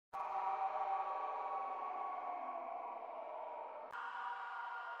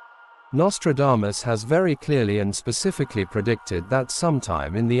Nostradamus has very clearly and specifically predicted that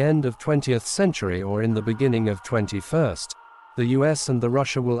sometime in the end of 20th century or in the beginning of 21st, the US and the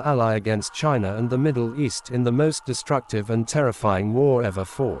Russia will ally against China and the Middle East in the most destructive and terrifying war ever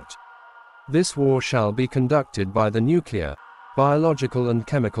fought. This war shall be conducted by the nuclear, biological and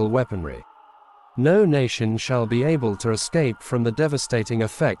chemical weaponry. No nation shall be able to escape from the devastating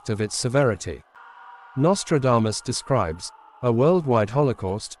effect of its severity. Nostradamus describes a worldwide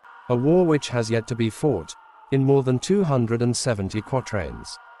Holocaust, a war which has yet to be fought, in more than 270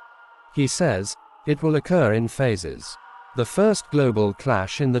 quatrains. He says, it will occur in phases. The first global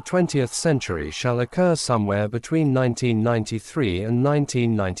clash in the 20th century shall occur somewhere between 1993 and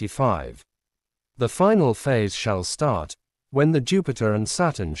 1995. The final phase shall start, when the Jupiter and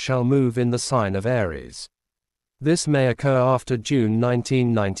Saturn shall move in the sign of Aries. This may occur after June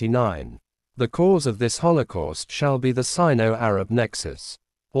 1999. The cause of this Holocaust shall be the Sino-Arab nexus.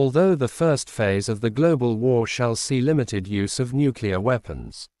 Although the first phase of the global war shall see limited use of nuclear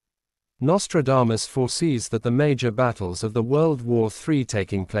weapons. Nostradamus foresees that the major battles of the World War III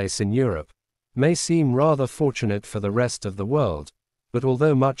taking place in Europe may seem rather fortunate for the rest of the world, but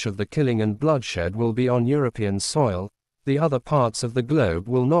although much of the killing and bloodshed will be on European soil, the other parts of the globe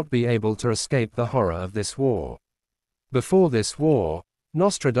will not be able to escape the horror of this war. Before this war,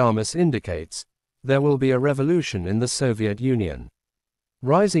 Nostradamus indicates, there will be a revolution in the Soviet Union.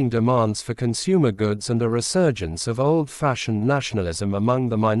 Rising demands for consumer goods and a resurgence of old-fashioned nationalism among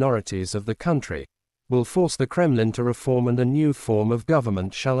the minorities of the country will force the Kremlin to reform, and a new form of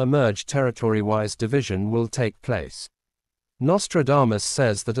government shall emerge. Territory-wise division will take place. Nostradamus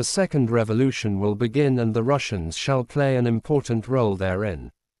says that a second revolution will begin and the Russians shall play an important role therein.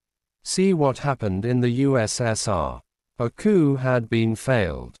 See what happened in the USSR. A coup had been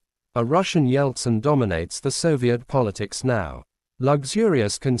failed. A Russian Yeltsin dominates the Soviet politics now.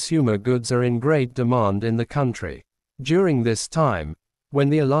 Luxurious consumer goods are in great demand in the country. During this time, when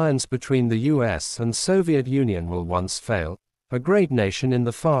the alliance between the US and Soviet Union will once fail, a great nation in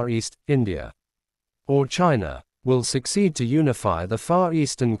the Far East, India or China, will succeed to unify the Far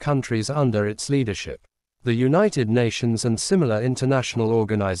Eastern countries under its leadership. The United Nations and similar international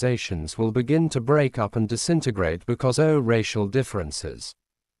organizations will begin to break up and disintegrate because of racial differences.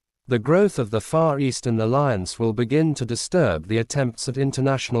 The growth of the Far Eastern Alliance will begin to disturb the attempts at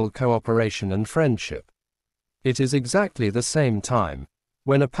international cooperation and friendship. It is exactly the same time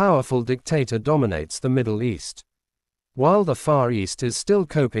when a powerful dictator dominates the Middle East. While the Far East is still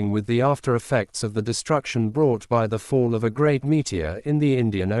coping with the after effects of the destruction brought by the fall of a great meteor in the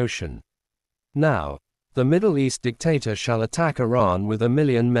Indian Ocean. Now, the Middle East dictator shall attack Iran with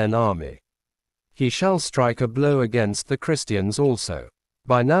 1,000,000-man army. He shall strike a blow against the Christians also.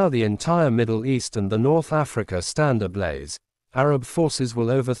 By now the entire Middle East and the North Africa stand ablaze. Arab forces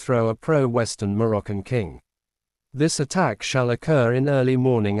will overthrow a pro-Western Moroccan king. This attack shall occur in early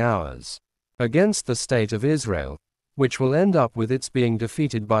morning hours against the state of Israel, which will end up with its being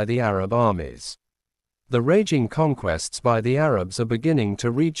defeated by the Arab armies. The raging conquests by the Arabs are beginning to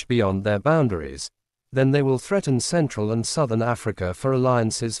reach beyond their boundaries. Then they will threaten Central and Southern Africa for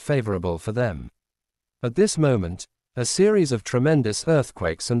alliances favorable for them. At this moment, a series of tremendous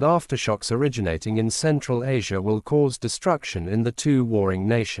earthquakes and aftershocks originating in Central Asia will cause destruction in the two warring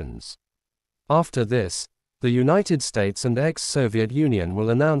nations. After this, the United States and ex-Soviet Union will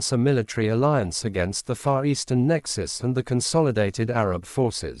announce a military alliance against the Far Eastern Nexus and the consolidated Arab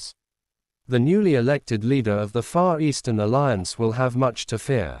forces. The newly elected leader of the Far Eastern Alliance will have much to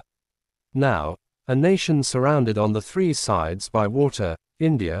fear. Now, a nation surrounded on the three sides by water,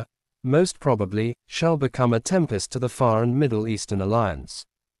 India, most probably, shall become a tempest to the Far and Middle Eastern Alliance.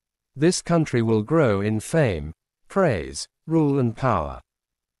 This country will grow in fame, praise, rule and power.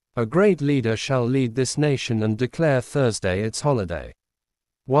 A great leader shall lead this nation and declare Thursday its holiday.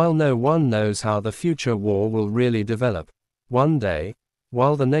 While no one knows how the future war will really develop, one day,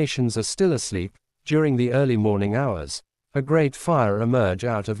 while the nations are still asleep, during the early morning hours, a great fire emerge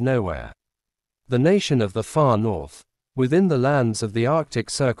out of nowhere. The nation of the far north, within the lands of the Arctic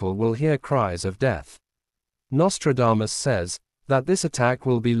Circle, will hear cries of death. Nostradamus says that this attack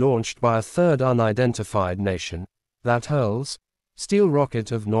will be launched by a third unidentified nation that hurls steel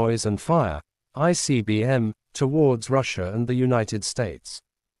rocket of noise and fire, ICBM, towards Russia and the United States.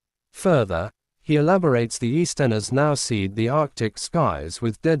 Further, he elaborates the Easterners now seed the Arctic skies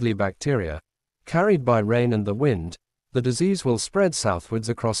with deadly bacteria. Carried by rain and the wind, the disease will spread southwards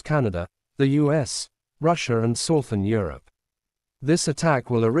across Canada, the US, Russia and Southern Europe. This attack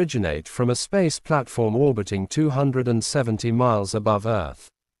will originate from a space platform orbiting 270 miles above Earth.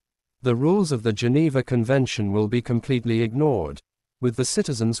 The rules of the Geneva Convention will be completely ignored. with the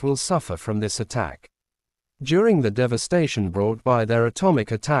citizens will suffer from this attack. During the devastation brought by their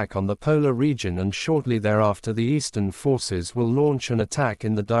atomic attack on the polar region and shortly thereafter the Eastern forces will launch an attack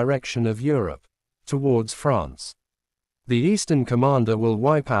in the direction of Europe, towards France. The Eastern commander will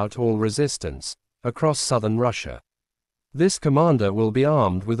wipe out all resistance, across southern Russia. This commander will be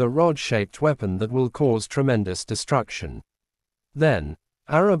armed with a rod-shaped weapon that will cause tremendous destruction. Then,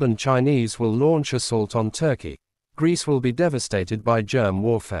 Arab and Chinese will launch assault on Turkey. Greece will be devastated by germ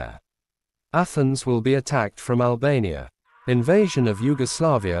warfare. Athens will be attacked from Albania. Invasion of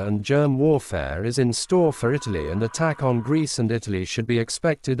Yugoslavia and germ warfare is in store for Italy, and attack on Greece and Italy should be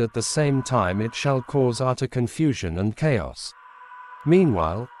expected at the same time. It shall cause utter confusion and chaos.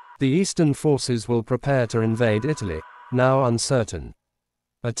 Meanwhile, the Eastern forces will prepare to invade Italy, now uncertain.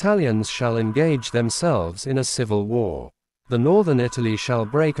 Italians shall engage themselves in a civil war. The northern Italy shall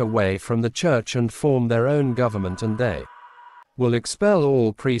break away from the church and form their own government, and they will expel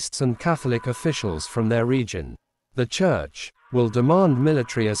all priests and Catholic officials from their region. The church will demand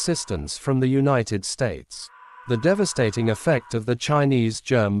military assistance from the United States. The devastating effect of the Chinese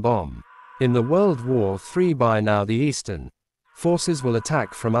germ bomb. In the World War III by now the Eastern forces will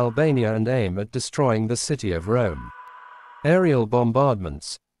attack from Albania and aim at destroying the city of Rome. Aerial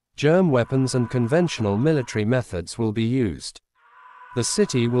bombardments, germ weapons and conventional military methods will be used. The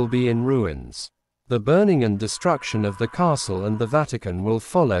city will be in ruins. The burning and destruction of the castle and the Vatican will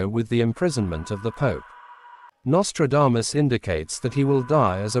follow, with the imprisonment of the Pope. Nostradamus indicates that he will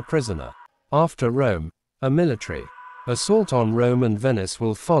die as a prisoner. After Rome, a military assault on Rome and Venice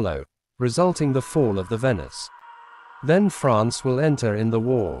will follow, resulting the fall of the Venice. Then France will enter in the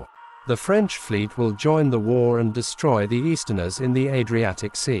war. The French fleet will join the war and destroy the Easterners in the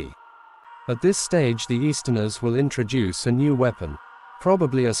Adriatic Sea. At this stage the Easterners will introduce a new weapon,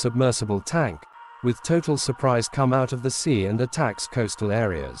 probably a submersible tank, with total surprise come out of the sea and attacks coastal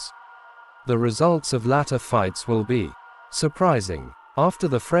areas. The results of latter fights will be surprising. After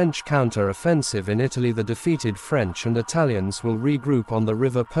the French counter-offensive in Italy, the defeated French and Italians will regroup on the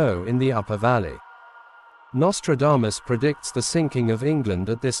River Po in the upper valley. Nostradamus predicts the sinking of England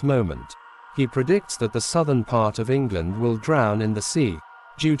at this moment. He predicts that the southern part of England will drown in the sea,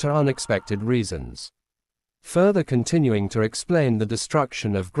 due to unexpected reasons. Further continuing to explain the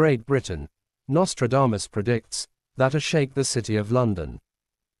destruction of Great Britain, Nostradamus predicts that shake the city of London.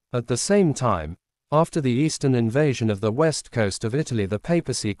 At the same time, after the eastern invasion of the west coast of Italy, the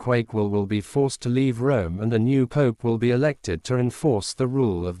papacy will be forced to leave Rome and a new pope will be elected to enforce the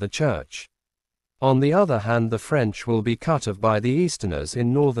rule of the church. On the other hand, the French will be cut off by the Easterners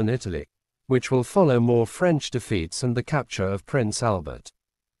in northern Italy, which will follow more French defeats and the capture of Prince Albert.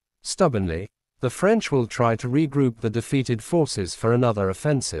 Stubbornly, the French will try to regroup the defeated forces for another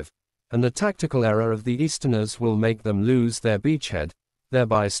offensive, and the tactical error of the Easterners will make them lose their beachhead,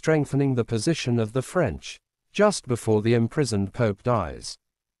 thereby strengthening the position of the French, just before the imprisoned Pope dies.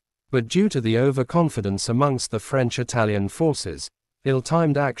 But due to the overconfidence amongst the French-Italian forces,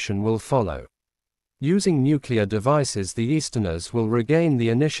 ill-timed action will follow. Using nuclear devices, the Easterners will regain the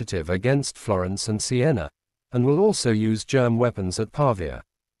initiative against Florence and Siena, and will also use germ weapons at Pavia.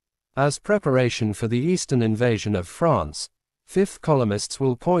 As preparation for the eastern invasion of France, fifth columnists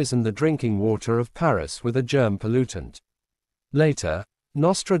will poison the drinking water of Paris with a germ pollutant. Later,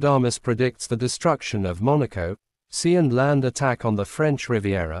 Nostradamus predicts the destruction of Monaco, sea and land attack on the French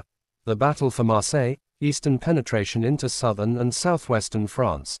Riviera, the battle for Marseille, eastern penetration into southern and southwestern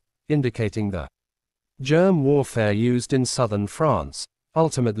France, indicating the germ warfare used in southern France.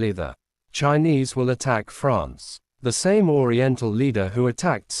 Ultimately, the Chinese will attack France. The same Oriental leader who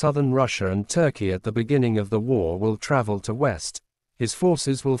attacked southern Russia and Turkey at the beginning of the war will travel to west. His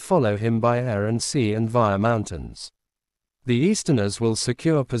forces will follow him by air and sea and via mountains. The Easterners will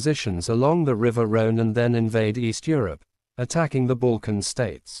secure positions along the River Rhone and then invade East Europe, attacking the Balkan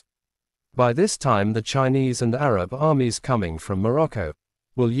states. By this time, the Chinese and Arab armies coming from Morocco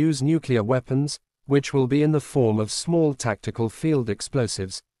will use nuclear weapons, which will be in the form of small tactical field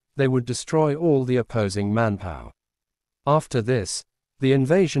explosives. They would destroy all the opposing manpower. After this, the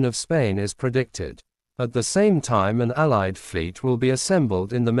invasion of Spain is predicted. At the same time, an Allied fleet will be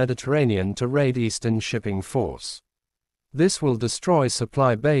assembled in the Mediterranean to raid Eastern shipping force. This will destroy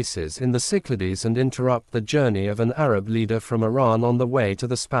supply bases in the Cyclades and interrupt the journey of an Arab leader from Iran on the way to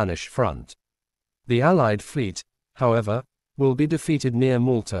the Spanish front. The Allied fleet, however, will be defeated near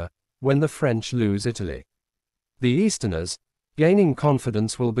Malta, when the French lose Italy. The Easterners, gaining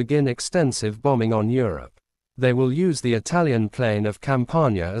confidence, will begin extensive bombing on Europe. They will use the Italian plain of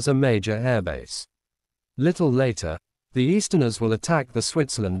Campania as a major airbase. Little later, the Easterners will attack the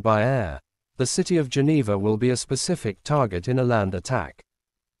Switzerland by air. the city of Geneva will be a specific target in a land attack.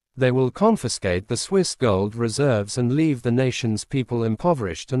 They will confiscate the Swiss gold reserves and leave the nation's people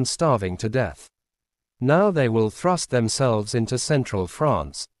impoverished and starving to death. Now they will thrust themselves into central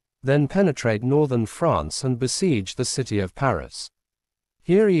France, then penetrate northern France and besiege the city of Paris.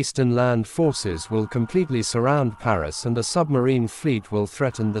 Here Eastern land forces will completely surround Paris and a submarine fleet will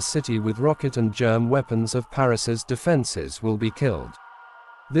threaten the city with rocket and germ weapons of Paris's defenses will be killed.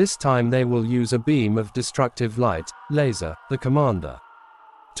 This time they will use a beam of destructive light, laser, the commander.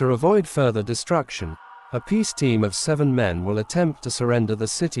 To avoid further destruction, a peace team of 7 men will attempt to surrender the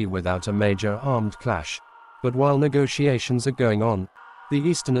city without a major armed clash, but while negotiations are going on, the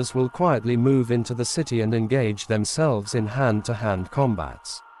Easterners will quietly move into the city and engage themselves in hand-to-hand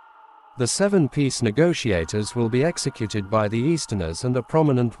combats. The 7 peace negotiators will be executed by the Easterners and a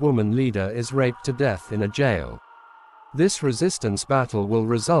prominent woman leader is raped to death in a jail. This resistance battle will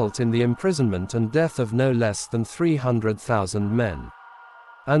result in the imprisonment and death of no less than 300,000 men.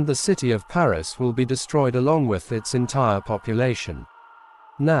 And the city of Paris will be destroyed along with its entire population.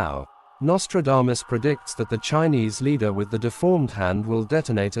 Now, Nostradamus predicts that the Chinese leader with the deformed hand will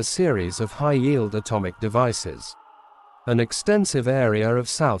detonate a series of high-yield atomic devices. An extensive area of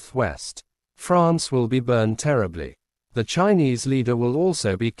southwest France will be burned terribly. The Chinese leader will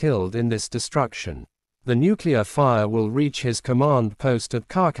also be killed in this destruction. The nuclear fire will reach his command post at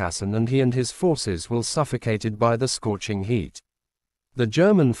Carcassonne and he and his forces will be suffocated by the scorching heat. The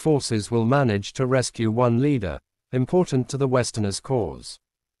German forces will manage to rescue one leader, important to the Westerners' cause.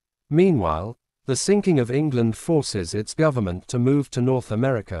 Meanwhile, the sinking of England forces its government to move to North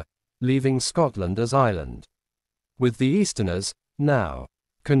America, leaving Scotland as island. With the Easterners, now,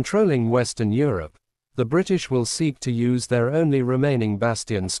 controlling Western Europe, the British will seek to use their only remaining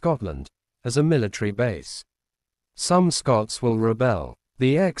bastion Scotland, as a military base. Some Scots will rebel.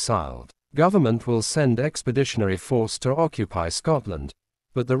 The exiled government will send expeditionary force to occupy Scotland,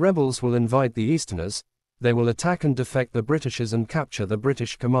 but the rebels will invite the Easterners. They will attack and defect the Britishers and capture the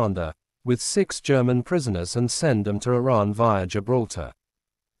British commander, with 6 German prisoners and send them to Iran via Gibraltar.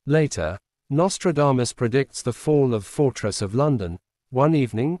 Later, Nostradamus predicts the fall of Fortress of London, one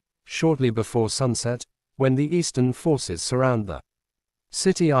evening, shortly before sunset, when the Eastern forces surround the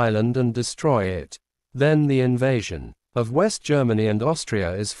city island and destroy it. Then the invasion of West Germany and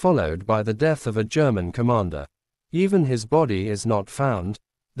Austria is followed by the death of a German commander. Even his body is not found.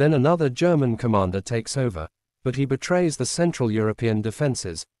 Then another German commander takes over, but he betrays the Central European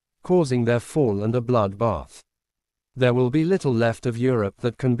defenses, causing their fall and a bloodbath. There will be little left of Europe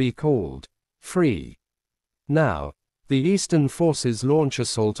that can be called free. Now, the Eastern forces launch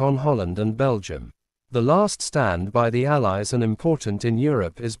assault on Holland and Belgium. The last stand by the Allies and important in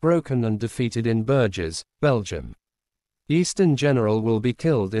Europe is broken and defeated in Bruges, Belgium. Eastern general will be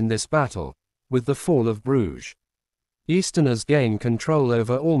killed in this battle, with the fall of Bruges. Easterners gain control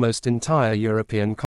over almost entire European